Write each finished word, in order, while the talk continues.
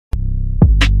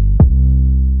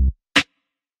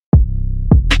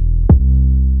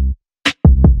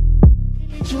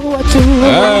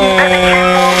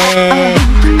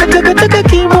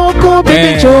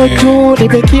njoo tu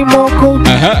nipe kimoko.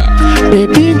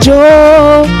 Baby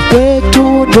njoo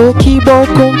wetu ndo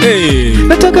kiboko.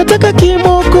 Nataka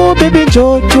kimoko, baby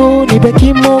njoo tu nipe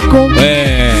kimoko.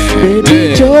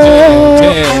 Baby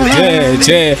njoo.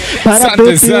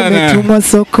 Asante sana. Nimetumwa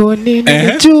sokoni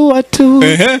nilijua tu.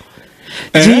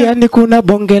 Jiani kuna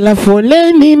bonge la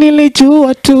foleni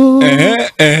nilijua tu.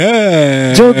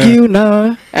 Jogi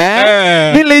una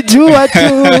nilijua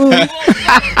tu.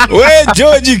 We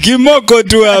George kimoko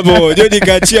tu hapo. George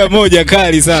kaachia moja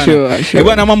kali sana. Sure.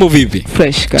 Bwana mambo vipi?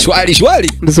 Fresh kali.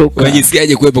 Shwari. Mzuka.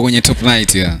 Unajisikiaje kuwepo kwenye Top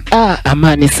Night ya?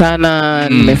 Amani sana,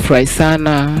 nimefurahi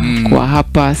sana kwa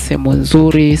hapa, sehemu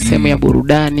nzuri, sehemu ya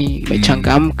burudani,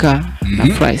 imechangamka,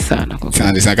 nafurahi sana kwa kweli.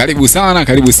 Asante sana,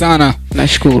 karibu sana.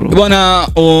 Nashukuru. Bwana,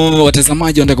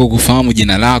 watazamaji wanataka kukufahamu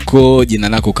jina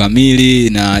lako kamili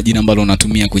na jina ambalo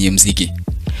unatumia kwenye muziki.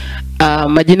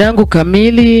 Majina yangu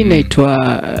kamili naitwa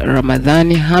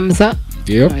Ramadhani Hamza.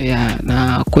 Ndio.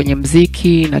 Na kwenye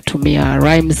muziki natumia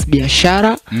Rymes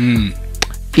Biashara.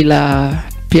 Ila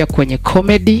pia kwenye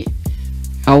comedy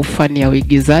au fani ya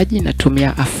uigizaji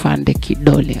natumia Afande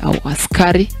Kidole au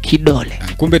Askari Kidole.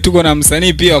 Kumbe tuko na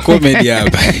msanii pia wa comedy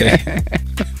hapa.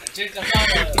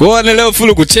 Kwa leo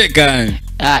fulu kucheka.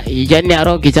 Yani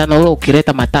aro kijana ule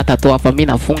ukileta matata tu hapa mimi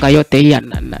nafunga yote hii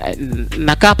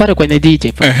nakaa pale kwenye DJ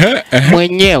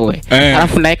mwenyewe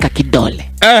alafu naeka kidole.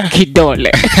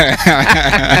 Kidole.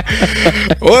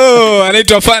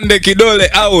 Anaitwa Afande Kidole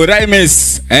au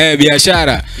Rymes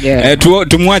Biashara.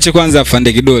 Tumwache kwanza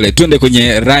Afande Kidole. Tuende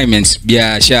kwenye Rymes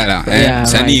Biashara.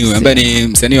 Msanii ambaye ni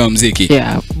msanii wa muziki.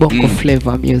 Bongo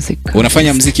Flavor music.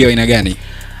 Unafanya muziki wa aina gani?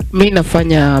 Mimi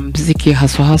nafanya muziki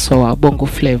haswa wa Bongo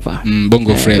Flavor.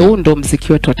 Bongo Flavor. Huu ndo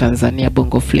muziki wetu wa Tanzania,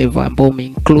 Bongo Flavor, ambao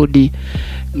umeinclude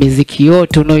muziki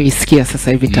yote unayoisikia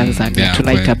sasa hivi Tanzania.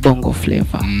 Tunaita Bongo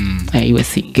Flavor. Iwe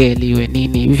singeli, iwe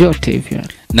nini, vyote hivyo.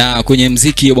 Na kwenye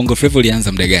muziki wa Bongo Flavor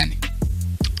ulianza muda gani?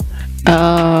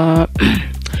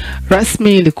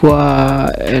 Rasmi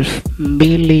ilikuwa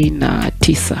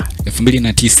 2009.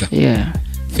 2009.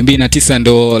 2009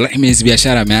 ndo Rymes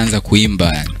Biashara ameanza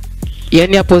kuimba.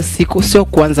 Yani hapo sio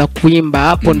kuanza kuimba,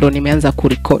 hapo ndo nimeanza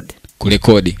kurekodi.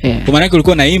 Kwa maana yake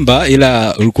ulikuwa naimba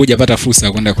ila ulikuwa hujapata fursa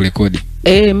ya kwenda kurekodi.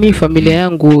 Mimi familia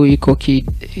yangu iko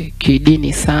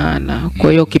kidini sana.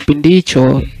 Kwa hiyo kipindi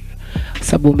hicho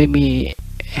sababu mimi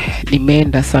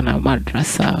nimeenda sana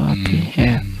madrasa wapi.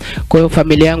 Kwa hiyo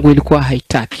familia yangu ilikuwa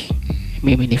haitaki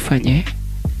mimi nifanye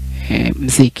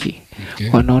muziki.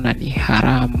 Wanaona ni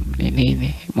haramu ni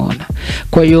nini, umeona.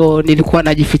 Kwa hiyo nilikuwa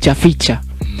najificha.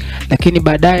 Lakini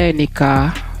baadaye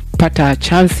nikapata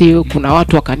chance, kuna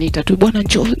watu wakaniita tu, bwana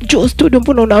njoo studio,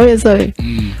 mbona unaweza wewe?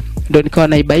 Ndio nikawa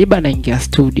naibaiba naingia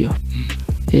studio.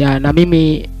 Na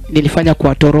mimi nilifanya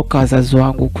kuwatoroka wazazi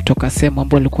wangu kutoka sehemu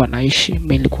ambapo nilikuwa naishi.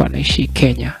 Mimi nilikuwa naishi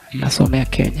Kenya, nasomea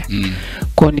Kenya.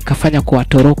 Kwa nikafanya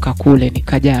kuwatoroka kule,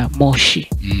 nikaja Moshi.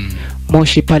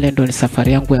 Moshi pale ndo ni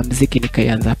safari yangu ya muziki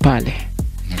nikaianza pale.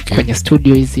 Kwenye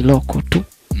studio hizi loko tu.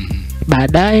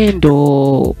 Baadaye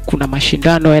ndo kuna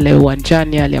mashindano yale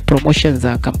uwanjani yale ya promotion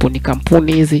za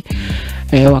kampuni hizi.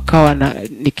 Wakawa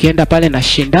nikienda pale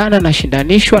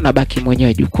nashindanishwa na baki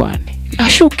mwenyewe jukwani.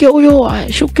 Ashuke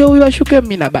huyo,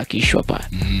 mimi nabakishwa pale.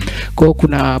 Kwa hiyo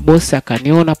kuna boss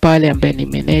akaniona pale ambaye ni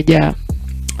manager,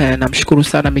 namshukuru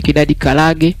sana Mikidadi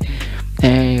Kalage.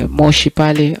 Moshi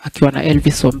pale akiwa na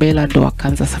Elvis Ombela ndo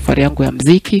akaanza safari yangu ya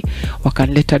muziki,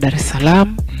 wakanileta Dar es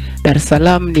Salaam. Dar es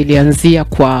Salaam nilianzia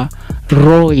kwa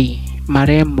Roy,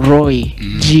 Marem Roy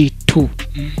G2.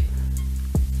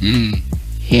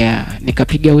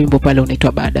 Nikapiga wimbo pale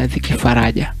unaitwa Baada Dhiki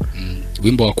Faraja.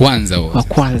 Wimbo wa kwanza huo. Wa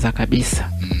kwanza kabisa.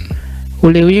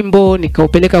 Ule wimbo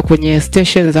nikaupeleka kwenye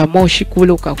station za Moshi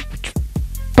kule,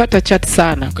 ukapata chat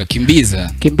sana.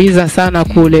 Ukakimbiza sana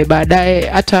kule. Baadaye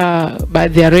hata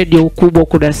baadhi ya radio kubwa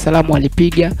huko Dar es Salaam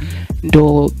walipiga.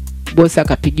 Ndo bosi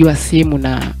akapigiwa simu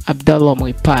na Abdallah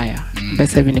Moipaya.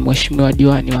 Sasa hivi ni mheshimiwa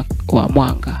diwani wa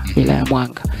Mwanga, wilaya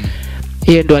Mwanga.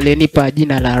 Yeye ndo alinipa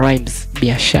jina la Rymes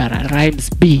Biashara. Rymes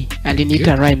B,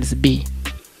 aliniita Rymes B.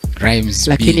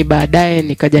 Lakini baadaye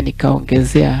nikaja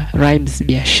nikaongezea Rymes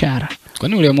Biashara. Kwa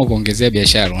nini uliamua kuongezea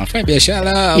biashara? Unafanya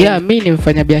biashara? Mimi ni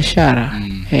mfanya biashara.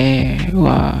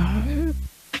 Wa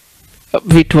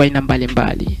vitu aina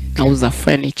mbalimbali. Nauza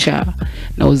furniture,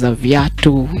 nauza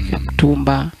viatu,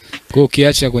 mtumba. Kwa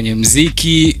ukiacha kwenye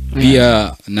muziki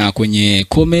pia na kwenye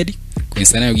comedy, kwenye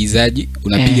sanaa ya uigizaji,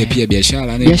 unapiga pia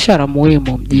biashara. Biashara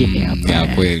muhimu mjini hapa.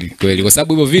 Kweli. Kwa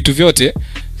sababu hivyo vitu vyote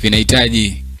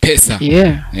vinahitaji pesa.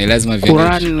 Lazima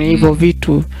Quran hivyo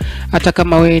vitu. Hata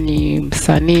kama we ni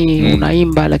msanii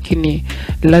unaimba, lakini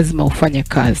lazima ufanye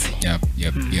kazi.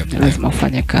 Lazima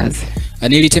ufanye kazi.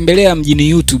 Nilitembelea mjini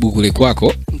YouTube kule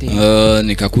kwako.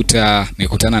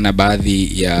 Nikakutana na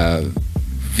baadhi ya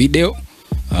video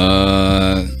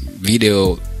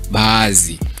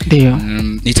baadhi. Ndio.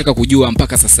 Nitaka kujua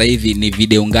mpaka sasa hivi ni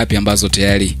video ngapi ambazo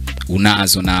tayari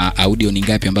unazo na audio ni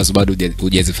ngapi ambazo bado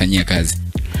hujazifanyia kazi?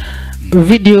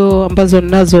 Video ambazo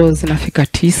ninazo zinafika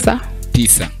 9.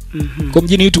 Kwa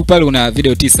mjini YouTube pale una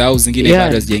video 9 au zingine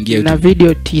bado hazijaingia YouTube? Na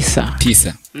video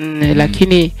 9.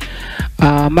 Lakini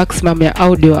maximum ya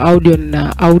audio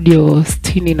na audio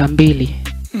 62.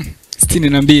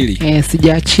 62.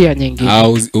 Sijaachia nyingine.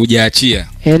 Au hujaachia?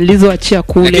 Nilizoachia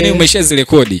kule. Lakini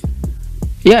umeshazirekodi?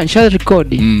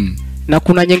 Nishazirekodi. Na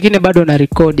kuna nyingine bado na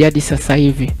record hadi sasa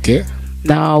hivi.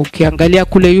 Na ukiangalia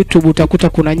kule YouTube utakuta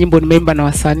kuna nyimbo nimeimba na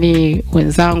wasanii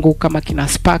wenzangu kama kina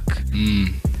Spark,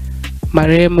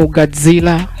 marehemu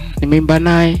Godzilla nimeimba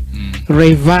naye,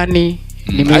 Rayvanny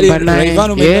nimeimba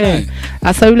naye.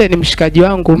 Hasa yule ni mshikaji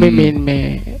wangu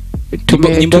mimi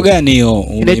nyimbo gani hiyo?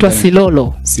 Inaitwa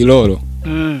Silolo.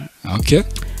 Okay.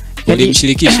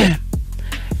 Ulimshirikisha?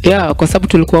 Kwa sababu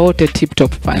tulikuwa wote tip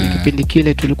top pale. Kipindi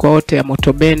kile tulikuwa wote ya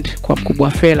Moto Band kwa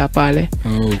mkubwa Fela pale.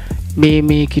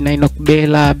 Mimi kina Enoch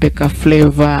Bella, Beka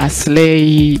Flavor,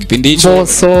 Slay,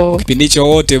 Boso. Kipindi hicho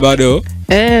wote bado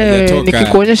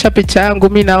nikikuonyesha picha yangu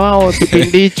mimi na wao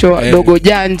kipindi hicho Dogo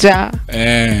Janja.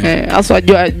 Hasa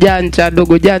jua Janja,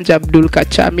 Dogo Janja, Abdul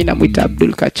Kachami na muita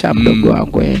Abdul Kacham dogo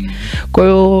wangu. Kwa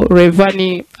hiyo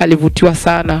Rayvanny alivutiwa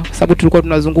sana kwa sababu tulikuwa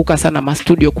tunazunguka sana ma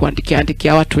studio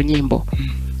kuandikia watu nyimbo.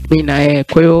 Mimi na yeye.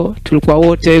 Kwa hiyo tulikuwa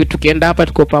wote tukienda hapa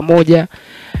tuko pamoja.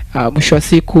 Mwisho wa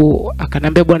siku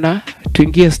akanambia bwana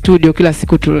tuingie studio kila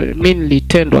siku mimi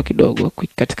nilitendwa kidogo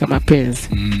katika mapenzi.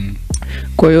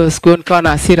 Kwa hiyo siku nikawa na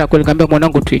hasira kwa nikamwambia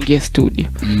mwanangu tuingie studio.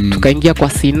 Tukaingia kwa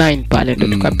C9 pale ndo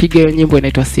tukapiga hiyo nyimbo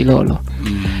inaitwa Silolo.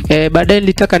 Baadaye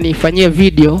nilitaka niifanyie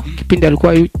video kipindi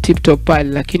alikuwa tip top pale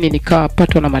lakini nikawa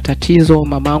patwa na matatizo.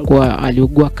 Mamangu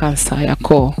aliugua kansa ya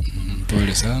koo.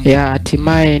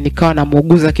 Hatimaye nikawa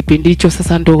namuuguza kipindi hicho.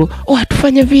 Sasa ndo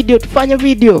tufanye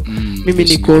video. Mimi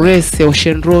niko Rese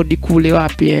Ocean Road kule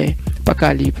wapi mpaka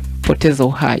alipoteza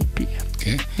uhai pia.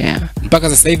 Mpaka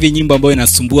sasa hivi nyimbo ambayo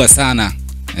inasumbua sana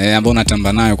ambayo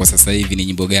unatamba nayo kwa sasa hivi ni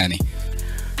nyimbo gani?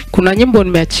 Kuna nyimbo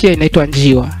nimeachia inaitwa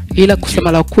Njiwa. Ila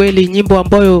kusema la kweli nyimbo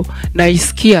ambayo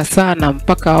naisikia sana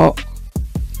mpaka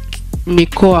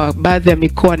baadhi ya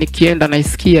mikoa nikienda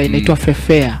naisikia inaitwa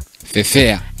Fefea.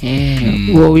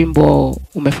 Huo wimbo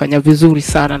umefanya vizuri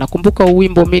sana. Nakumbuka huo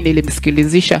wimbo mimi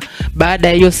nilimsikilizisha baada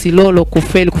ya hiyo Silolo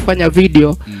kufeli kufanya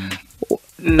video.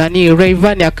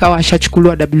 Rayvanny akawa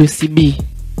ashachukuliwa WCB.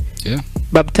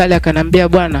 Babtale akanambia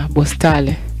bwana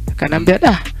Bostale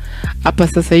akanambia hapa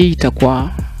sasa hii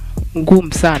itakuwa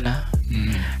ngumu sana.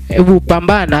 Hebu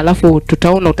pambana alafu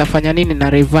tutaona utafanya nini na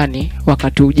Rayvanny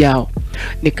wakati ujao.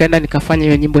 Nikaenda nikafanya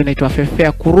hiyo nyimbo inaitwa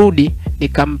Fefea. Kurudi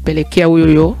nikampelekea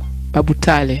huyo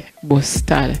Babutale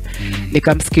Bostale.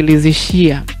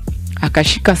 Nikamsikilizishia.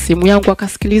 Akashika simu yangu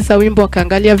akasikiliza wimbo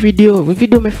akaangalia video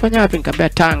umefanya wapi? Nikamwambia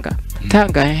Tanga.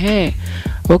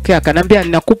 Okay, akanambia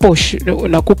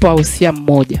nakupa usia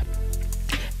mmoja.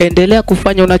 Endelea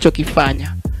kufanya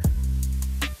unachokifanya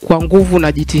kwa nguvu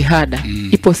na jitihada.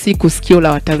 Ipo siku sikio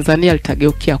la Watanzania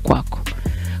litageukia kwako.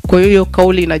 Kwa hiyo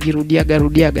kauli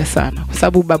inajirudiaga sana kwa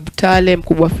sababu Babutale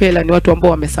mkubwa Fela ni watu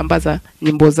ambao wamesambaza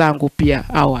nyimbo zangu pia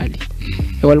awali.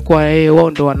 Walikuwa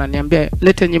wao ndo wananiambia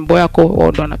lete nyimbo yako,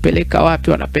 wao ndo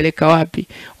wanapeleka wapi.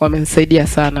 Wamenisaidia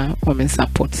sana,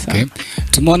 wamenisupport sana.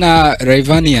 Tumeona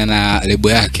Rayvanny ana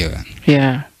lebo yake.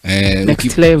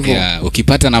 Next level.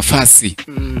 Ukipata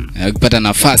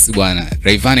nafasi bwana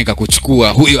Rayvanny kakuchukua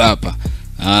huyo hapa.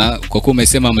 Kwa kuwa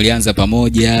umesema mlianza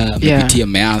pamoja, mmepitia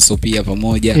measo pia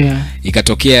pamoja.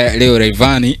 Ikatokea leo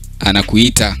Rayvanny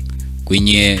anakuita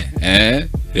kwenye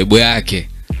lebo yake.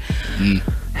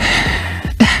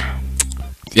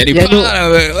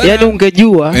 Yaani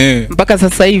ungejua mpaka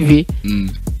sasa hivi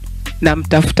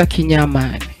namtafuta kinyama.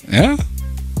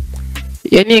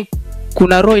 Yaani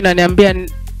kuna roho inaniambia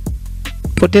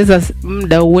poteza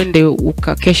muda uende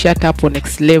ukakesha hata hapo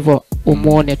next level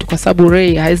umuone tu kwa sababu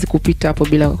Ray haizi kupita hapo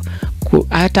bila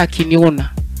hata akiniona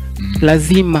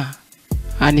lazima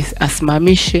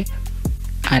asimamishe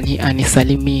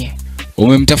anisalimie.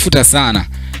 Umemtafuta sana.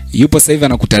 Yupo sasa hivi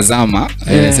anakutazama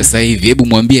sasa hivi. Hebu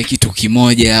mwambie kitu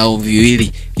kimoja au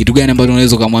viwili. Kitu gani ambacho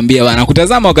unaweza kumwambia?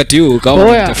 Anakutazama wakati huu kama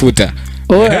unamtafuta.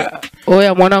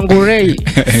 Oya mwanangu Ray,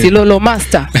 Silolo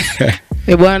master.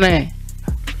 Bwana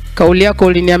kauli yako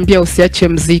uliniambia usiache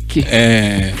mziki.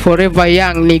 Forever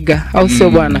young nigga. Au sio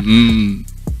bwana?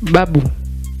 Babu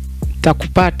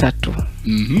takupata tu.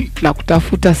 Na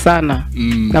kutafuta sana.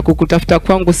 Na kukutafuta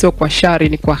kwangu sio kwa shari,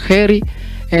 ni kwa heri.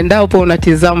 endapo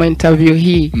unatizama interview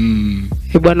hii,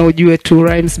 bwana ujue tu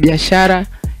Rymes Biashara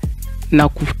na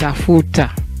kutafuta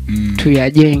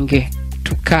tuyajenge,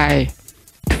 tukae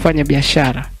tufanye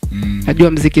biashara.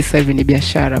 Najua muziki sasa hivi ni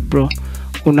biashara bro.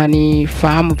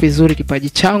 Unanifahamu vizuri kipaji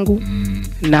changu.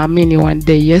 Naamini one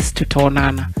day yes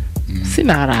tutaonana.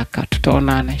 Sina haraka,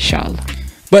 tutaonana inshallah.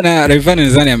 Bwana Rayvanny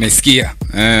nadhani amesikia.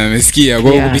 Amesikia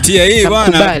kwa kupitia hii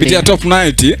bwana, kupitia Top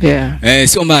 90.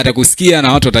 Sio mbaya atakusikia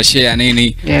na watu watashare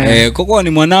nini. Kwa kuwa ni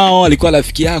mwanao, alikuwa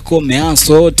rafiki yako,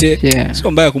 mmeaso wote.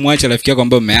 Sio mbaya kumwacha rafiki yako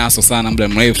ambaye mmeaso sana muda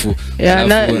mrefu.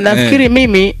 Nafikiri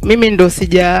mimi ndo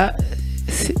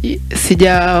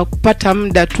sijapata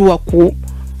muda tu wa ku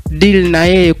deal na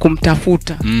yeye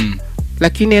kumtafuta.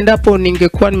 Lakini endapo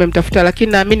ningekuwa nimemtafuta,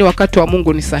 lakini naamini wakati wa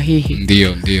Mungu ni sahihi.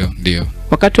 Ndio.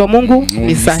 Wakati wa Mungu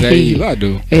ni sahihi.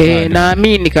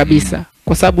 Naamini kabisa.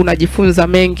 Kwa sababu unajifunza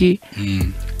mengi.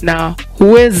 Na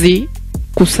huwezi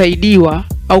kusaidiwa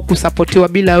au kusapotiwa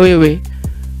bila wewe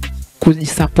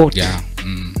kujisupport.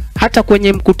 Hata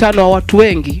kwenye mkutano wa watu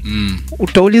wengi,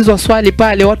 utaulizwa swali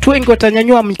pale, watu wengi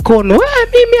watanyanyua mikono.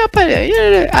 Mimi hapa,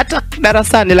 hata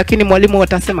darasani, lakini mwalimu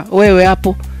watasema wewe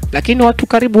hapo. Lakini watu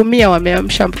karibu 100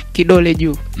 wameamsha kidole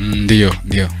juu. Ndio.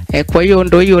 Kwa hiyo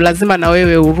ndo hiyo, lazima na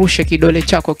wewe urushe kidole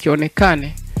chako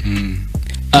kionekane.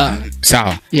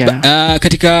 Sawa.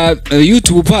 Katika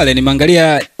YouTube pale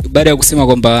nimeangalia baada ya kusema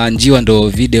kwamba Njiwa ndo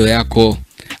video yako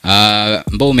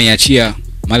ambao umeiachia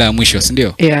mara ya mwisho, si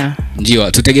ndio?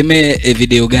 Njiwa, tutegemee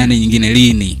video gani nyingine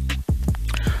lini?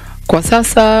 Kwa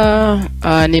sasa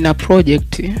nina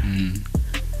project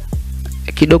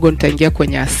kidogo, nitaingia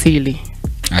kwenye asili.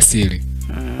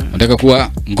 Unataka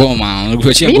kuwa ngoma,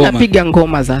 unatuachia ngoma? Mimi napiga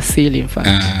ngoma za asili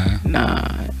mfano.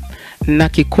 Na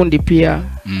kikundi pia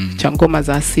cha ngoma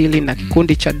za asili, na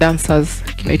kikundi cha dancers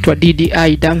kinaitwa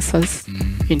DDI Dancers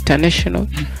International.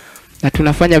 Na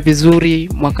tunafanya vizuri.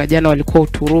 Mwaka jana walikuwa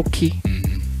Uturuki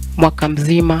mwaka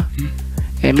mzima.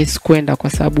 Mimi sikwenda kwa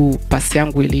sababu pasi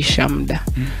yangu iliisha muda.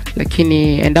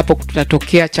 Lakini endapo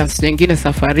kutatokea chance nyingine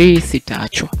safari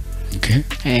sitaachwa.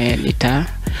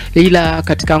 Ila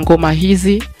katika ngoma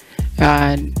hizi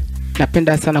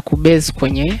napenda sana kubase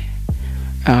kwenye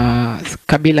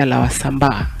kabila la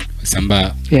Wasambaa.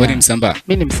 Wewe ni Msambaa?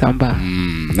 Mimi ni Msambaa.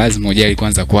 Lazima ujali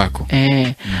kwanza kwako.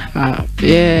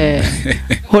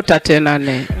 Hota tena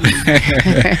ne.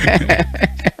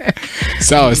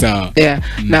 Sawa.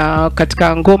 Na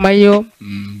katika ngoma hiyo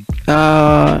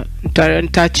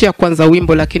nitaachia kwanza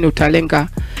wimbo, lakini utalenga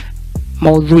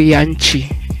maudhui ya nchi.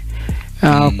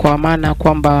 Kwa maana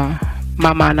kwamba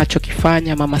mama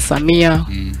anachokifanya, Mama Samia,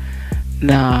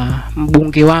 na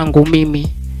mbunge wangu mimi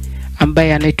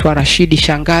ambaye anaitwa Rashidi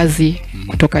Shangazi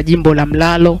kutoka jimbo la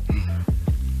Mlalo.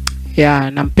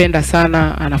 Nampenda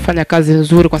sana, anafanya kazi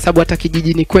nzuri kwa sababu hata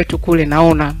kijijini kwetu kule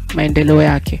naona maendeleo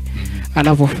yake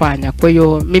anavyofanya. Kwa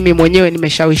hiyo mimi mwenyewe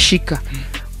nimeshawishika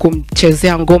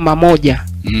kumchezea ngoma moja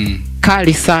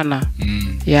kali sana.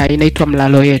 Inaitwa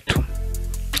Mlalo Yetu.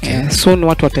 Soon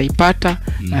watu wataipata.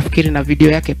 Nafikiri na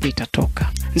video yake pia itatoka.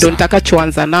 Ndio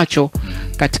nitakachoanza nacho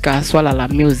katika swala la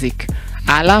music.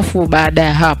 Alafu baada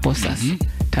ya hapo sasa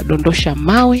tadondosha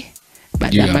mawe,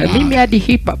 baada mimi hadi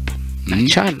hip hop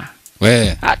nachana.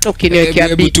 Hata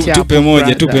ukiniwekea beat hapo,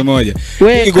 tupe moja.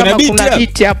 Wewe kama kuna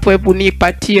beat hapo, hebu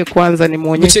nipatie kwanza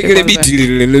nimuonyeshe kwanza.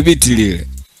 Beat lile.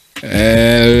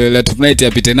 La tupnaite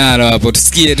apite nalo hapo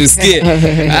tusikie.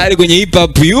 Hali kwenye hip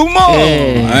hop yumo.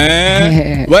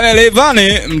 Bwana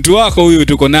Rayvanny, mtu wako huyu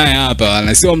tuko naye hapa,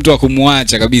 na sio mtu wa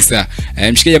kumwacha kabisa.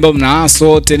 Mshikaji ambao mnaaso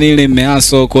wote nile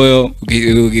mmeaso, kwa hiyo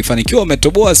ukifanikiwa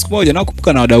umetoboa siku moja, na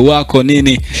kukumbuka na wadau wako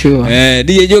nini.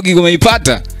 DJ Jogi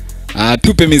kumeipata.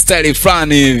 Tupe mistari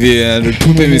fulani hivi,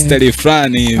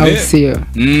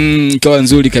 kwa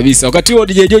nzuri kabisa. Wakati huo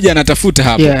DJ Joji anatafuta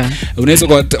hapo.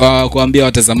 Unaweza kuambia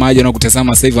watazamaji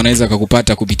wanaokutazama sasa hivi wanaweza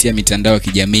kukupata kupitia mitandao ya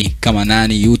kijamii kama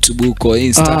nani? YouTube huko,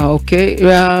 Insta?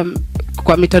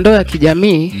 Kwa mitandao ya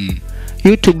kijamii,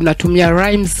 YouTube natumia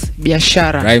Rymes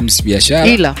Biashara.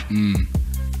 Ila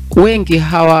wengi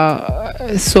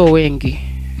so wengi.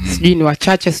 Sijui ni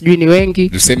wachache, sijui ni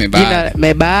wengi.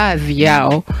 Baadhi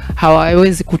yao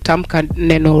hawawezi kutamka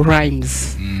neno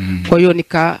Rymes. Kwa hiyo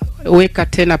nikaweka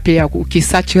tena pia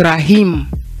ukisearch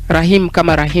Rahim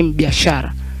kama Rahim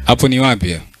Biashara. Hapo ni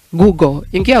wapi? Google,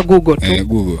 ingia Google tu.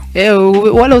 Google.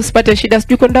 Wala usipate shida,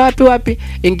 sijui kwenda wapi.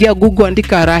 Ingia Google,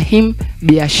 andika Rahim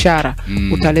Biashara.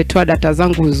 Utaletewa data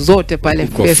zangu zote pale,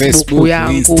 Facebook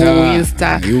yangu,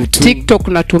 Insta, TikTok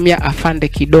natumia Afande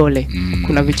Kidole.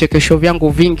 Kuna vichekesho vyangu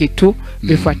vingi tu,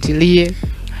 vifuatilie.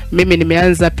 Mimi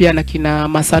nimeanza pia na kina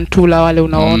Masantula wale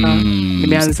unaona.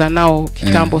 Nimeanza nao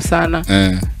kitambo sana.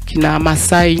 kina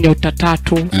Masai Nyota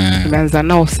Tatu nimeanza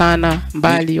nao sana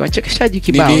mbali, wachekeshaji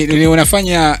kibao. Ni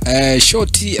unafanya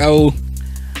short au?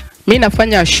 Mimi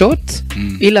nafanya short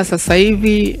ila sasa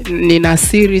hivi nina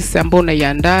series ambayo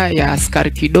naiandaa ya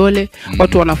Askari Kidole.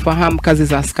 Watu wanafahamu kazi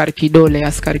za Askari Kidole.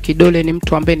 Askari Kidole ni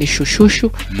mtu ambaye ni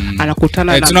shushushu,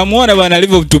 anakutana na tunamuona bwana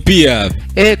alivyotupia.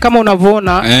 Kama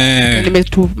unavyoona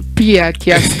nimetupia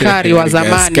kiaskari wa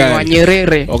zamani wa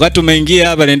Nyerere. Wakati umeingia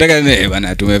hapa nitaka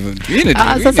bwana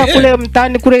sasa kule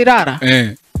mtaani kule Irara.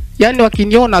 Yani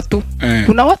wakiniona tu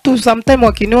kuna watu sometimes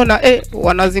wakiniona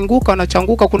wanazinguka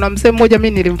wanachanguka. Kuna mzee mmoja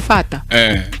mimi nilimfuata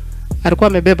alikuwa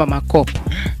amebeba makopo,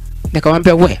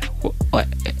 nikamwambia we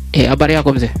habari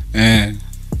yako mzee?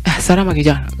 Salama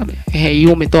kijana.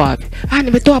 Hiyo umetoa wapi?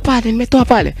 Nimetoa pale.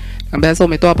 Nikamwambia sasa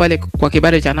umetoa pale kwa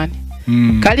kibare cha nani?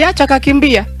 Kaliacha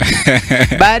kakimbia.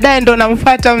 Baadaye ndo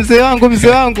namfuata mzee wangu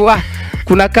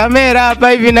kuna kamera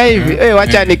hapa hivi na hivi.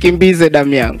 Wacha nikimbize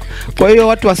damu yangu. Kwa hiyo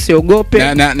watu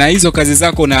wasiogope. Na hizo kazi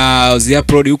zako na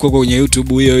zi-upload huko kwenye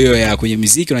YouTube hiyo ya kwenye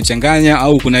muziki unachanganya,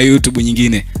 au kuna YouTube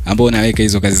nyingine ambayo unaweka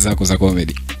hizo kazi zako za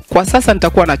comedy? Kwa sasa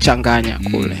nitakuwa nachanganya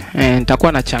kule.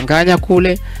 Nitakuwa nachanganya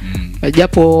kule.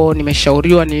 Japo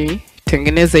nimeshauriwa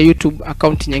nitengeneze YouTube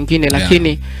account nyingine,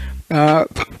 lakini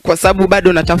kwa sababu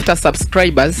bado natafuta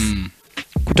subscribers.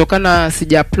 Kutokana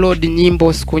sija upload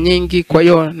nyimbo siku nyingi, kwa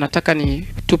hiyo nataka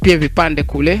nitupie vipande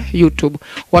kule YouTube.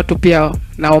 Watu pia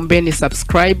naombeni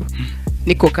subscribe.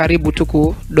 Niko karibu tu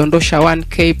kudondosha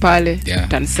 1K pale.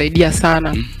 Itanisaidia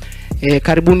sana.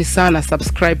 Karibuni sana,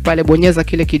 subscribe pale, bonyeza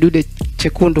kile kidude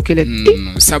chekundu kile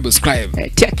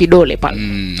subscribe. Tia kidole pale.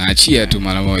 Achia tu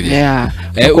mara moja.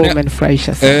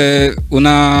 Umenifurahisha sana.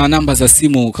 Una namba za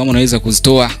simu kama unaweza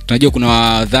kuzitoa? Tunajua kuna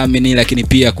wadhamini lakini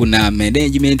pia kuna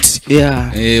management.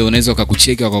 Unaweza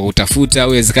kukucheki au kukutafuta,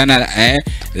 uwezekana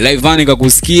live van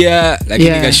kukusikia lakini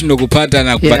kashindwa kupata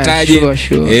na kupataje?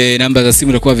 Namba za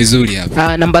simu itakuwa vizuri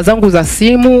hapa. Namba zangu za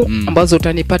simu ambazo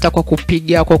utanipata kwa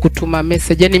kupiga, kwa kutuma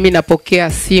message. Yani mimi napokea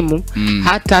simu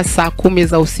hata saa 10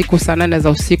 za usiku, saa 8 za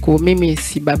usiku. Mimi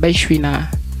sibabaishwi na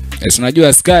unajua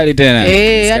askari tena.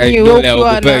 Yani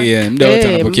wewe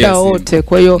muda wote.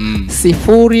 Kwa hiyo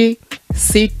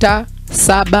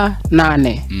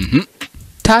 0678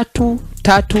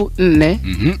 334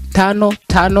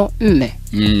 554.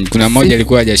 Kuna mmoja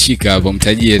alikuwa hajashika hapo,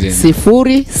 mtajie tena.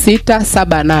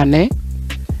 0678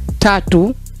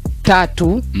 334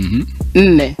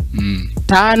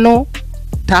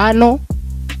 554.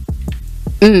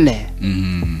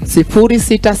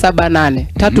 0678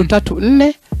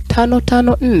 334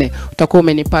 554. Utakuwa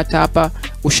umenipata hapa.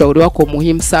 Ushauri wako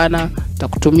muhimu sana.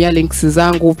 Utakutumia links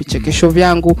zangu, vichekesho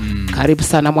vyangu. Karibu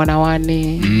sana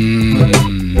mwanawani.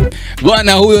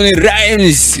 Bwana huyo ni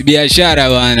Rymes Biashara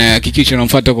bwana. Hakikisha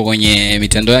unamfuata huko kwenye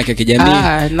mitandao yake ya kijamii.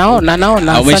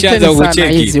 Naona. Umeshaanza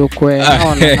kucheki.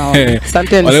 Naona.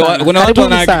 Asanteni sana. Kuna watu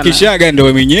wanahakikishaga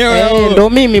ndio mwenyewe. Ndio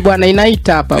mimi bwana,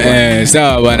 inaita hapa bwana.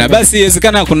 Sawa bwana. Basi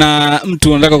inawezekana kuna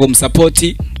mtu unataka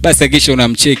kumsupport, basi hakikisha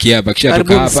unamcheki hapa. Kisha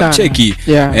toka hapa cheki.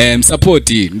 Msupport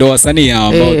ndio wasanii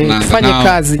hao ambao tunaanza fanye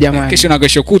kazi jamani. Kesho na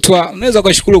kesho kutwa unaweza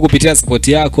kushukuru kupitia support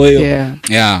yako hiyo.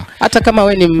 Hata kama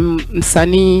wewe ni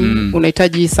msanii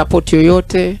unahitaji support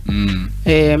yoyote,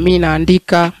 mimi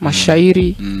naandika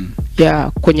mashairi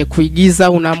kwenye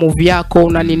kuigiza, una movie yako,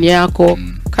 una nini yako,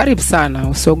 karibu sana,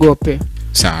 usiogope.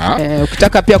 Sawa.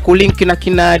 Ukitaka pia kulink na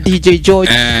kina DJ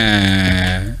George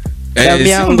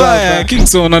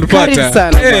Kingson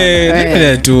anapata.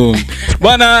 Tu.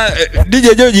 Bwana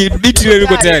DJ George beat ile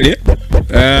liko tayari.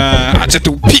 Acha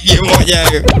tupige moja.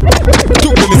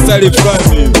 Tupe mistari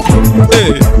fulani.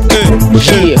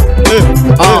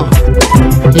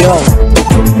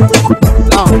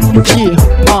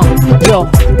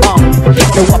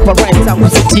 Nawapa right zangu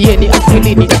zitieni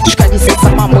akilini. Shikaji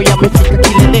sasa mambo yamefika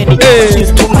kileleni.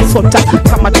 Sisi tunasota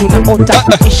kama tunaota.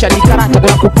 Kisha ni karata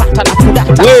kwa kupata na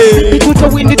kudata.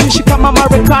 Tutawini tuishi kama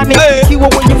Marekani. Kiwa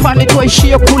wenye fani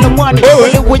tuishie kule mwani.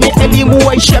 Wale wenye elimu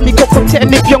waishia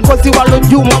mikokoteni. Viongozi walo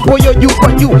juu mambo yo juu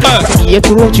kwa juu.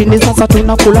 Yetu rojini sasa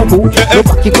tunakula huu.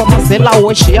 Lubaki kwa masela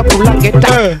waishia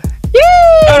kulangeta.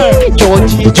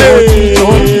 Georgie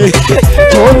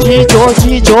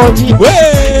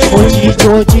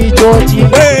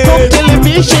Top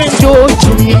television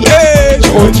Georgie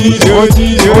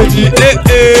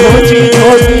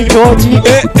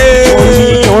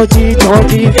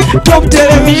Top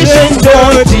television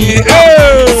Georgie.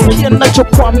 Sikia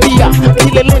ninachokuambia,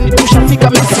 kileleni tushafika,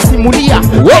 msisimulia.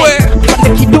 Pande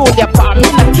kidole hapa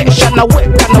mimi na kesha na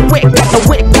weka na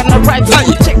Rymes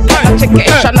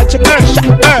na chekesha.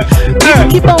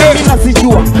 Kibao mimi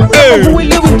nazijua.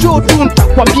 Uelewi njoo tu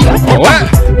nitakwambia.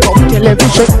 Top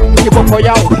television kiboko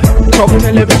yao, top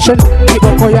television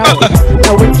kiboko yao,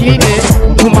 na wengine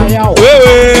nyuma yao.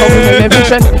 Top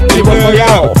television kiboko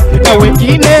yao, na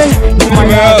wengine nyuma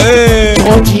yao.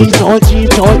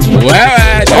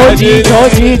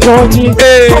 Georgie. Top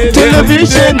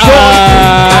television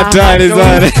hatari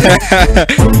sana.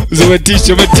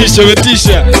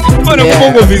 Umetisha. Mbona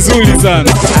mbongo vizuri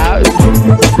sana.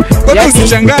 Kwa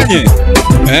usichanganye.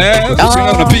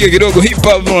 Usichanganye, unapiga kidogo hip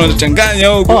hop unachanganya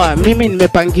huko. Mimi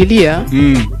nimepangilia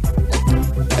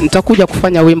nitakuja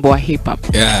kufanya wimbo wa hip hop.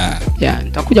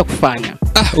 Nitakuja kufanya.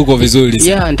 Uko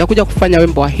vizuri. Nitakuja kufanya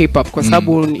wimbo wa hip hop kwa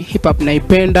sababu hip hop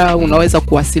naipenda, unaweza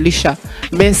kuwasilisha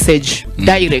message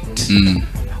direct.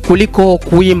 Kuliko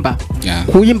kuimba.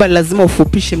 Kuimba lazima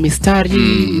ufupishe mistari,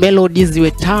 melodies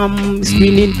ziwe tamu,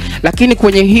 nini. Lakini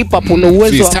kwenye hip hop una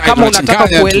uwezo kama unataka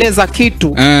kueleza kitu,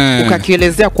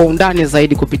 ukakielezea kwa undani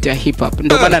zaidi kupitia hip hop.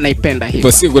 Ndio maana naipenda hip hop.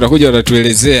 Basi unakuja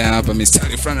unatuelezea hapa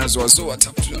mistari fulani zoa zoa.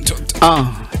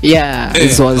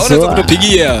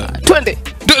 Tupigia. Twende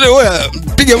wewe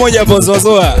piga moja hapo zoa.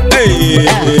 Zoa.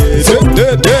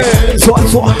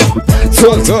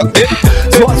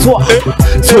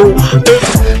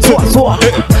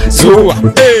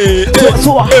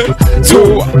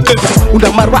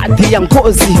 Una maradhi ya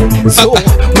ngozi,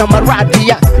 una maradhi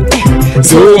ya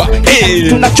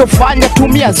tunachofanya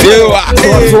tumia zoa.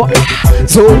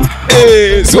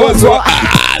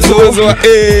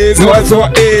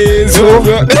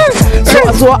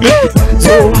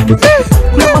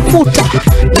 Kuna mafuta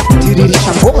ya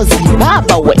kutiririsha ngozi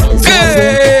baba we.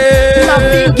 Kuna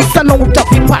vingi sana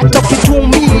utavipata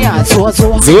ukitumia zoa.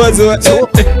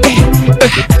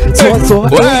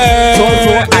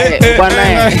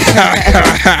 Bwana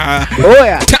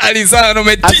oya tali sana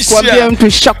umetisha. Akwambia mtu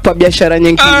shakpa biashara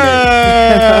nyingine.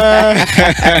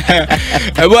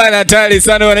 Bwana tali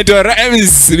sana, wanaitwa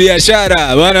Rymes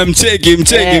Biashara. Bwana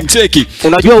mcheki.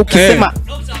 Unajua ukisema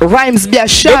Rymes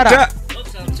Biashara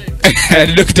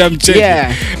Dr. Mcheki.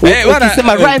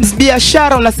 Ukisema Rymes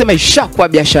Biashara unasema ishakwa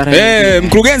biashara.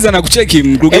 Mkurugenzi anakucheki,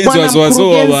 mkurugenzi wa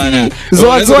zoa bwana.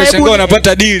 Zoa hebu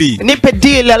unapata dili. Nipe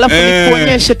deal alafu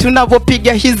nikuonyeshe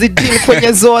tunavyopiga hizi deal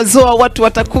kwenye zoa, watu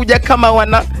watakuja kama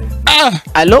wana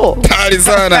Alo. Tari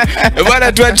sana.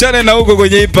 Bwana tuachane na huko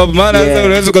kwenye hip hop, maana sasa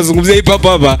unaweza kuzungumzia hip hop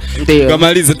hapa.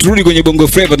 Tukamaliza, turudi kwenye bongo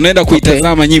flava. Tunaenda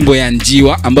kuitazama nyimbo ya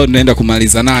Njiwa ambayo tunaenda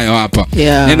kumaliza nayo hapa.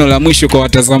 Neno la mwisho kwa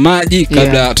watazamaji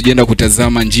kabla hatujaenda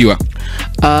kutazama Njiwa.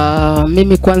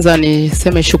 Mimi kwanza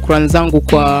niseme shukrani zangu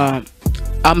kwa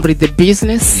Amri the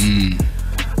Business.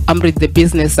 Amri the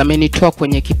Business amenitoa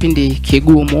kwenye kipindi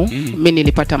kigumu. Mimi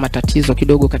nilipata matatizo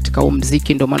kidogo katika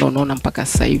muziki, ndio maana unaona mpaka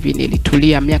sasa hivi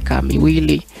nilitulia miaka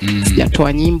 2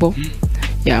 sijatoa nyimbo.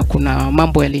 Kuna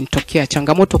mambo yalinitokea,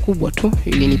 changamoto kubwa tu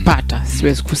ilinipata,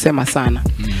 siwezi kusema sana.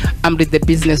 Amri the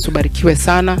Business ubarikiwe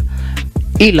sana.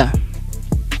 Ila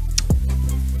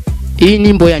hii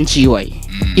nyimbo ya Njiwa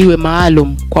iwe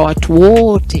maalum kwa watu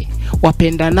wote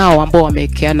wapendanao ambao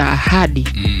wamewekeana ahadi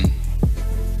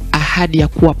ya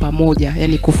kuwa pamoja,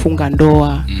 yani kufunga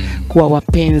ndoa, kuwa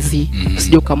wapenzi.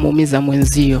 Usije kumuumiza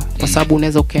mwenzio, kwa sababu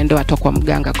unaweza ukaenda hata kwa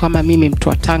mganga kama mimi mtu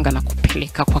wa Tanga na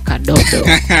kupeleka kwa kadodo.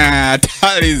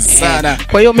 Tari sana.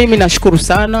 Kwa hiyo mimi nashukuru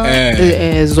sana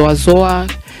Zoa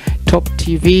Top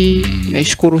TV.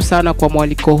 Nashukuru sana kwa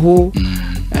mwaliko huu.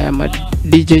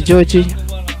 DJ Georgie.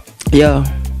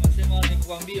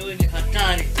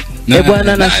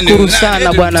 Bwana nashukuru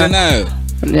sana bwana.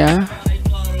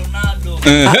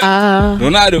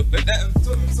 Ronaldo.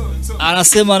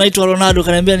 Anasema anaitwa Ronaldo,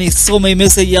 kaniambia nisome hii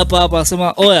message hapa.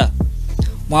 Anasema oya,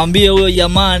 mwambie huyo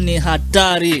jamani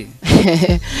hatari.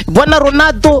 Bwana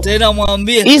Ronaldo, tena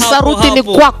mwambie hii saruti ni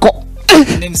kwako.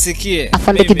 Nimsikie.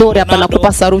 Afande Kidore hapa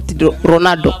nakupa saruti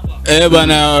Ronaldo.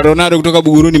 Bana Ronaldo kutoka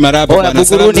Buguruni Maraba bana.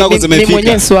 Salamu zako zimefika. Ni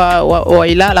mwenyewe wa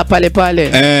Ilala pale.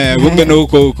 Kumbe ndo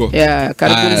huko.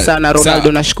 Karibuni sana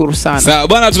Ronaldo, nashukuru sana. Sawa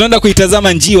bwana, tunaenda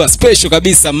kuitazama Njiwa special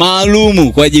kabisa,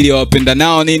 maalumu kwa ajili ya wapenda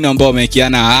nao nini ambao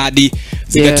wamekiana ahadi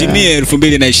zikatimie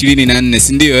 2024,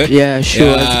 si ndio?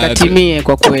 Sure, zikatimie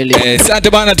kwa kweli. Asante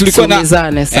bwana,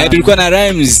 tulikuwa na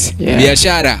Rymes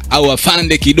Biashara au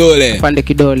Afande Kidole.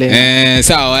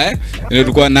 Sawa ndio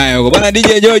tulikuwa nayo huko bwana.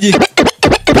 DJ Georgie,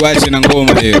 tuache na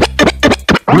ngoma hiyo.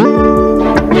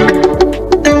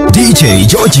 DJ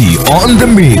Georgie on the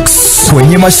mix.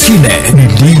 Kwenye mashine ni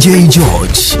DJ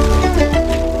George.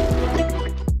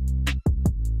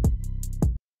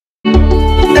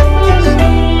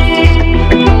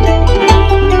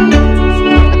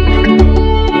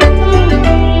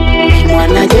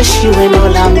 Mwanajeshi weno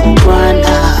langu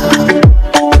Bwana,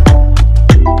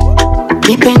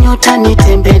 nipe nyota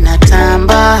nitembe na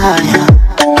tamba haya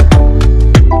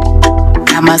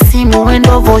kama si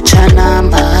kitovo cha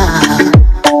namba,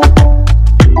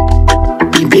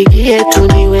 nipigie tu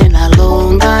niwe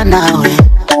nalonga nawe.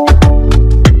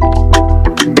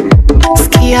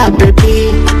 Sikia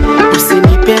baby,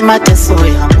 usinipe mateso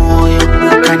ya moyo,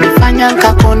 kanifanya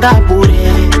nkakonda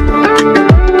bure.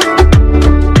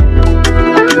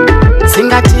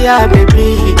 Zingatia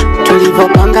baby,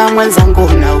 tulivopanga mwenzangu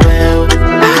na wewe,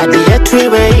 ahadi yetu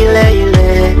iwe ile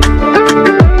ile.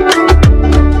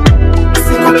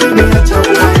 Siku kiniacha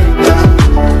ukaenda,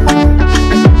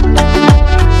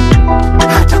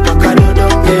 hata kwa kadodo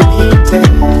ngenite,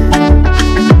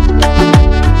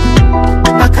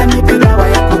 mpaka nipe dawa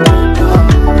ya kupenda,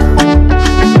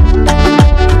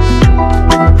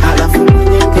 halafu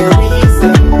mwenye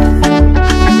ngerize.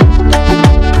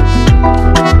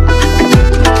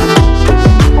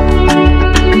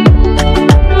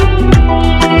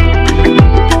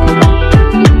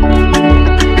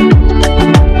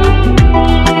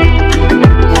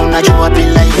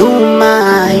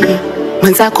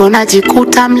 Mwenzako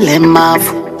najikuta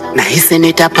mlemavu, nahisi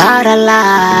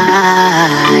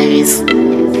nitaparalyze.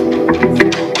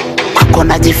 Kwako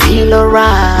najifeel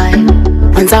alright,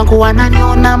 mwenzangu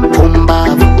wananiona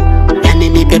mpumbavu, yani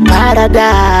nipe paradise.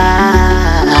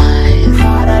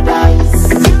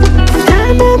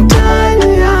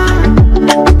 Nitalia,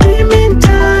 mimi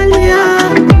nitalia,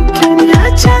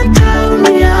 ukiniacha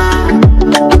nitaumia.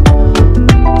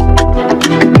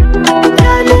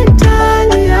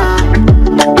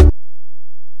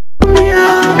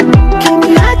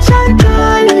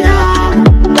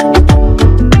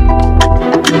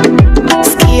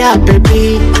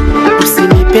 Baby,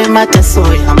 usinipe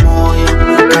mateso ya moyo,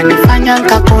 kanifanya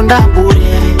nkakonda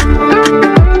bure.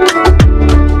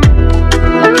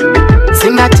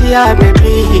 Zingatia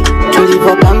baby,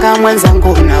 tulivopanga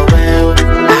mwenzangu na wewe,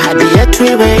 ahadi yetu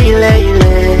iwe ile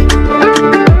ile.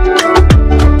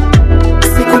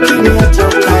 Siku kiniacha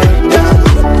ukaenda,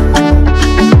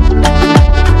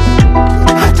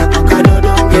 hata kwa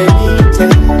kadodo ngenite,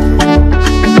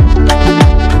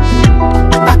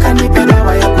 mpaka nipe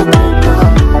dawa ya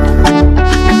kupenda,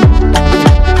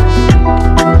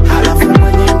 halafu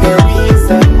mwenye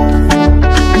ngerize.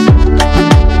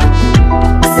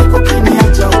 Siku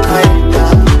kiniacha ukaenda,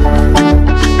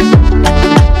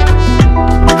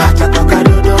 hata kwa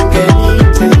kadodo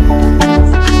ngenite,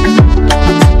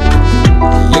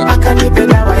 mpaka nipe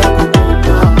dawa ya kupenda.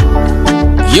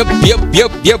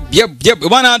 Yep.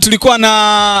 Bwana, tulikuwa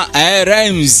na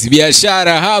Rymes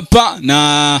Biashara hapa,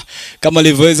 na kama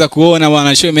ulivyoweza kuona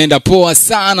bwana, show imeenda poa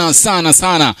sana.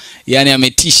 Yani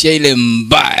ametisha ile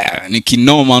mbaya, ni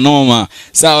kinoma noma.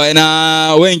 Sawa,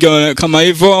 na wengi kama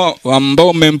hivyo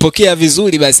ambao mmempokea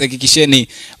vizuri, basi hakikisheni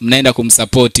mnaenda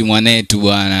kumsupport mwanetu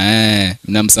bwana.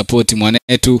 Mnamsupport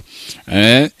mwanetu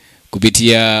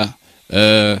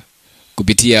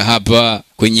kupitia hapa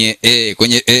kwenye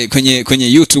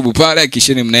YouTube pale,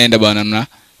 kisheni mnaenda bwana, mna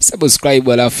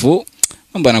subscribe, alafu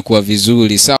mambo yanakuwa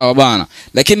vizuri. Sawa bwana,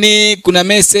 lakini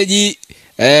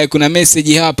kuna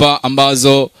message hapa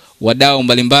ambazo wadau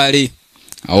mbalimbali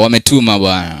wametuma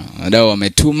bwana. Wadau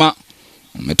wametuma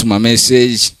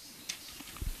message.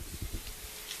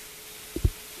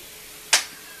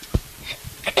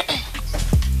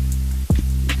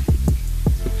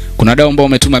 Kuna wadau ambao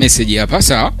wametuma message hapa,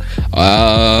 sawa,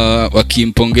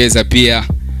 wakimpongeza pia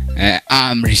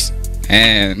Amri.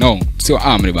 No, sio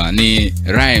Amri bana, ni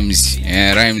Rymes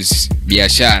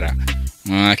Biashara.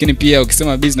 Lakini pia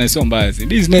ukisema business sio mbaya,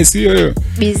 business hiyo.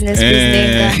 Business.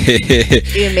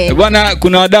 Bwana,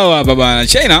 kuna wadau hapa bana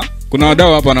China, kuna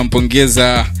wadau hapa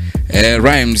wanampongeza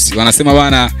Rymes. Wanasema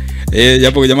bana,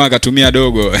 japo jamaa akatumia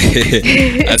dogo.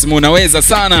 Anasema unaweza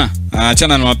sana.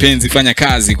 Achana na mapenzi, fanya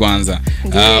kazi kwanza.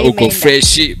 Uko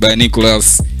fresh by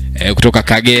Nicholas kutoka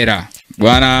Kagera.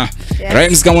 Bwana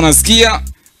Rymes, kama unasikia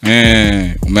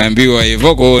umeambiwa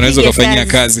hivyo, kwa unaweza kufanyia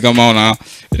kazi kama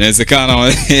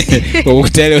inawezekana. Kwa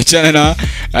ukitaka uchane na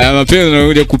mapenzi na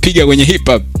uje kupiga kwenye hip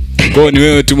hop, kwa ni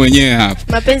wewe tu mwenyewe hapa.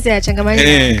 Mapenzi yanachangamana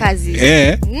na kazi.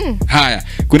 Haya,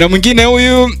 kuna mwingine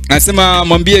huyu anasema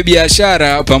mwambie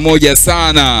Biashara pamoja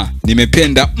sana,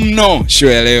 nimependa mno show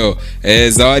ya leo.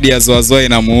 Zawadi ya Zoazoa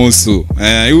inamuhusu.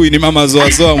 Huyu ni mama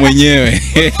Zoazoa mwenyewe.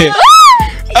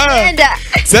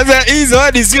 Sasa hii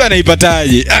zawadi sio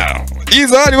anaipataje? Hii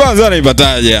zawadi kwanza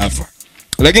anaipataje hapa?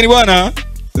 Lakini bwana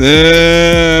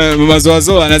mama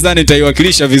Zoazoa nadhani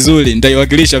nitaiwakilisha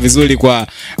vizuri kwa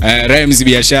Rymes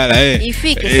Biashara.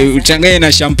 Uchanganye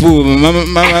na shampoo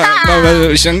mama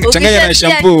changanya na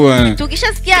shampoo bwana.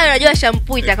 Tukishasikia unajua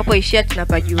shampoo itakapoishia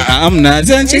tunapajua. Hamna,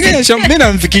 changanya shampoo,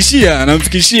 namfikishia.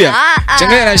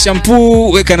 Changanya na shampoo,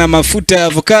 weka na mafuta ya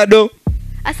avocado.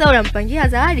 Asa unampangia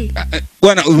zawadi?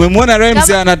 Bwana umemwona Rymes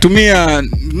anatumia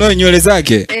nywele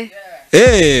zake?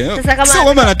 Sasa kama sio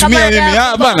kama anatumia mimi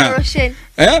bana.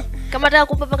 Kama nataka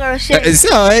kupaka lotion.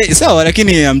 Sawa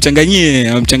lakini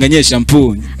amchanganyie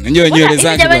shampoo. Unajua nywele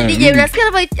zake bwana. DJ unasikia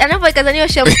anapoikazania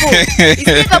shampoo.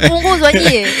 Isikapunguzwa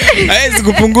nyie. Haiwezi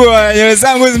kupungua nywele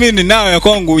zangu hizi mimi ninao ya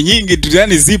kwangu nyingi tu,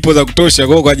 yani zipo za kutosha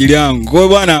kwa ajili yangu. Kwa hiyo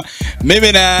bwana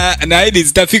mimi naahidi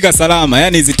zitafika salama,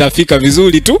 yani zitafika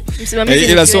vizuri tu.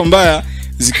 Ila sio mbaya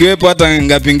zikiwepo hata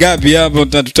ngapi hapo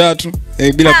 3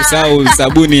 bila kusahau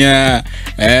sabuni ya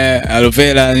aloe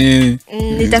vera ni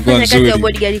nitafanya kazi ya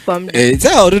bodyguard kwa muda.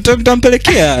 Sawa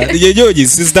tutampelekea DJ George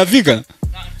zitafika.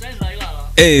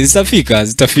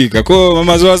 Zitafika. Kwa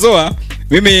mama Zoazoa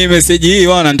mimi message hii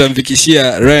wana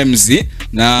nitamfikishia Rymes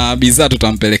na bidhaa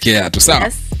tutampelekea tu sawa.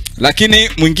 Yes. Lakini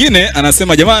mwingine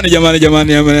anasema jamani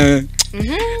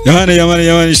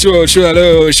show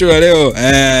leo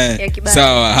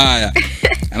sawa haya.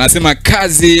 Anasema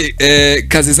kazi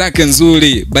zake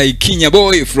nzuri by Kinya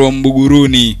Boy from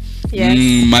Buguruni.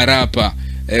 Yes. Marapa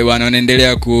bwana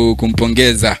wanaendelea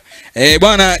kumpongeza.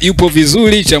 Bwana yupo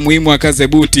vizuri, cha muhimu akaze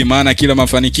buti maana kila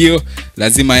mafanikio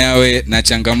lazima yawe na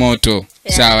changamoto.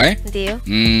 Yeah. Sawa Ndio.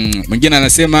 Mwingine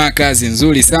anasema kazi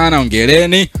nzuri sana,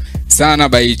 ongeleni sana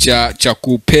by cha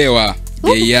kupewa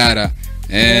Biashara.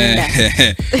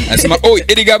 Anasema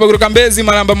Eddie Gaba kutoka Mbezi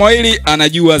Malamba Mawili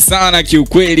anajua sana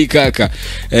kiukweli kaka.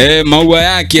 Maua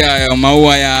yake hayo,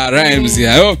 maua ya Rymes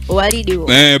hayo. Walidi huo.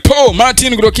 Paul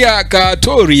Martin kutokea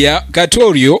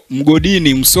Katorio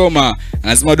Mgodini Msoma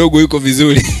anasema dogo yuko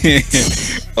vizuri.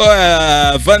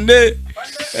 Oya fande.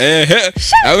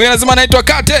 Anasema anaitwa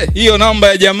Kate. Hiyo namba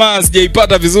ya jamaa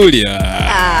sijaipata vizuri.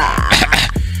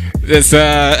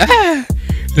 Sasa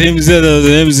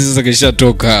Rymes sasa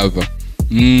kishatoka hapa.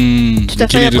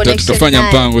 Tutafanya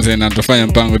mpango tena,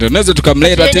 tunaweza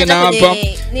tukamleta tena hapa,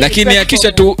 lakini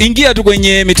hakisha tu ingia tu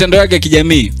kwenye mitandao yake ya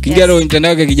kijamii. Ukiingia kwenye mitandao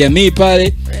yake ya kijamii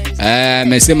pale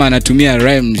amesema anatumia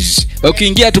Rymes.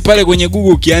 Ukiingia tu pale kwenye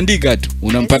Google ukiandika tu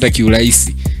unampata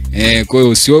kiurahisi. Kwa hiyo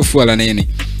usihofu wala nini.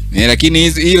 Lakini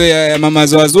hiyo ya mama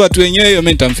Zoazoa tu wenyewe hiyo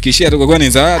mimi nitamfikishia tu kwa ni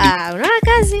zawadi. Unaona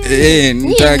kazi?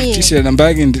 Nitahakikisha namba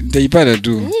yake nitaipata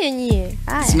tu. Nyie.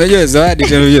 Sinajua zawadi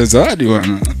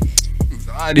bwana.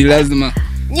 Zawadi lazima.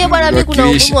 Nyie bwana mimi kuna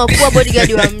umuhimu wa kuwa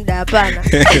bodyguard wa muda hapana.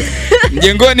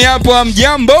 Mjengoni hapo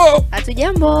hamjambo?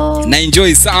 Hatujambo. Na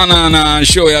enjoy sana na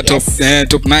show ya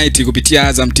Top Night kupitia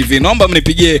Azam TV. Naomba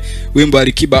mnipigie wimbo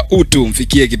Alikiba Utu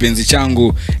mfikie kipenzi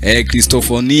changu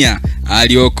Kristofonia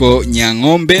alioko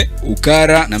Nyang'ombe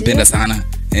Ukara, nampenda sana.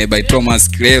 By Thomas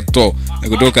Kleto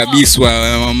kutoka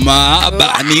Biswa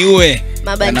Maaba niwe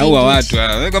anaua watu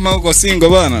kama uko single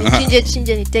bwana.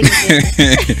 Chinje niteke.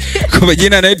 Kwa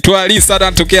jina anaitwa Lisa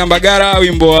anatokea Mbagara,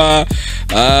 wimbo wa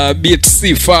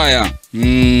BTC Fire.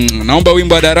 Naomba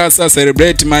wimbo wa Darasa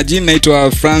Celebrate Majini,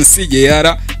 naitwa Francis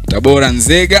Jr Tabora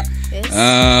Nzega.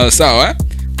 Yes. Sawa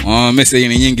message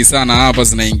ni nyingi sana hapa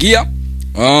zinaingia.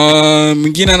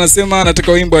 Mwingine anasema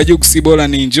anataka wimbo wa Juksi bora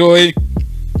ni enjoy.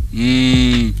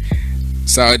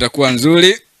 Sawa itakuwa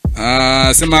nzuri.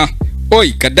 Sema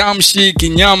oi Kadamshi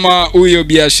Kinyama huyo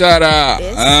Biashara.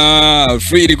 Yes.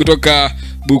 Fridi kutoka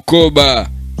Bukoba.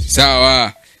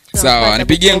 Sawa.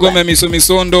 Nipigie ngoma ya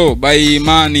Misondo by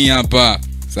Imani hapa.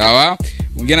 Sawa.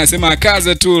 Mwingine anasema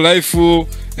kaza tu life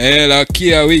la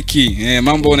kia wiki.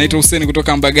 Mambo unaitwa Hussein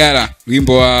kutoka Mbagala.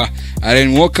 Wimbo wa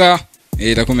Aaron Walker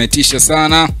itakumetisha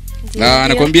sana.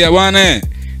 Anakuambia bwana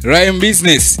Rhyme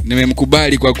business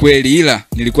nimemkubali kwa kweli, ila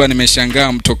nilikuwa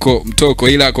nimeshangaa mtoko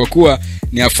ila kwa kuwa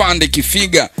ni afande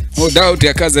kifiga no doubt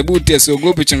akaze buti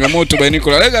asiogope changamoto by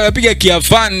Nicola. Anapiga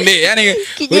kiafande, yani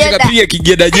wewe kapiga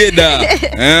kigeda.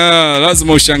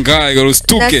 Lazima ushangae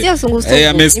ustuke.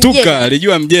 Amestuka,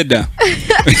 alijua mjeda.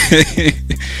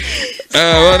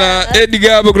 Bwana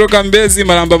Edgar hapo kutoka Mbezi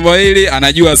Malamba Mawili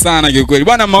anajua sana kiukweli.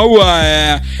 Bwana maua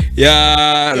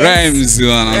ya Rymes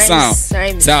bwana.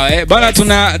 Sawa. Bwana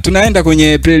tunaenda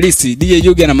kwenye playlist. DJ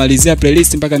Jugi anamalizia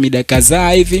playlist mpaka mida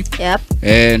kadhaa hivi. Yep.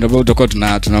 Ndio tutakuwa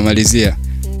tunamalizia.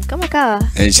 Kama kawa.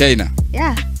 China.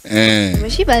 Yeah.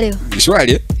 Umeshiba leo?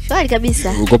 Shwari? Shwari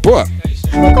kabisa. Uko poa?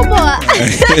 Uko poa.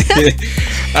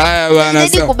 Haya bwana.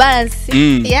 Sasa kubalance.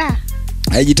 Yeah.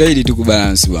 Haijitahidi tu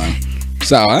kubalance bwana.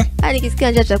 Sawa?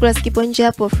 Nikisikia njaa chakula sikipo nje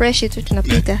hapo fresh tu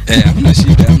tunapita. Hamna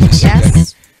shida.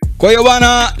 Yes. Kwa hiyo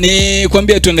bwana ni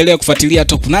kuambia tuendelea kufuatilia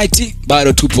Top Night,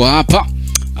 bado tupo hapa.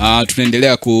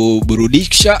 Tunaendelea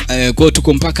kuburudisha kwa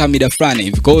tuko mpaka mida fulani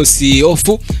hivi. Kwa hiyo si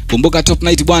ofu. Kumbuka Top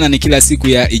Night bwana ni kila siku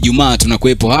ya Ijumaa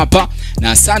tunakuepo hapa.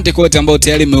 Na asante kwa wote ambao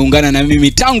tayari mmeungana na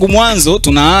mimi tangu mwanzo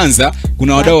tunaanza.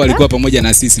 Kuna wadau walikuwa pamoja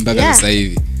na sisi mpaka sasa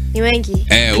hivi. Ni wengi.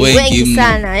 Wengi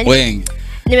sana. Wengi.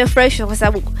 nimefurahishwa kwa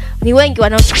sababu ni wengi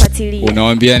wanaotufuatilia.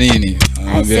 Unawaambia nini?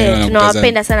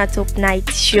 Tunawapenda sana Top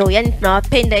Night Show. Yani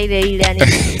tunawapenda ile yani.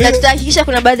 Na tutahakikisha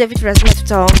kuna baadhi ya vitu lazima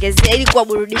tutawaongezea ili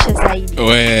kuwaburudisha zaidi.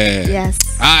 Yes.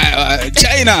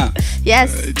 China. Yes.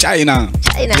 China.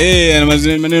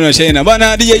 Na maneno ya China.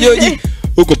 Bwana DJ George,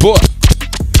 uko poa.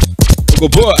 Uko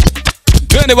poa.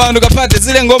 Twende bwana tukapate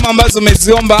zile ngoma ambazo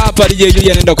umeziomba hapa. DJ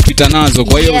George anaenda kupita nazo.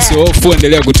 Kwa hiyo usihofu,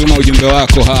 endelea kutuma ujumbe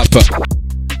wako hapa.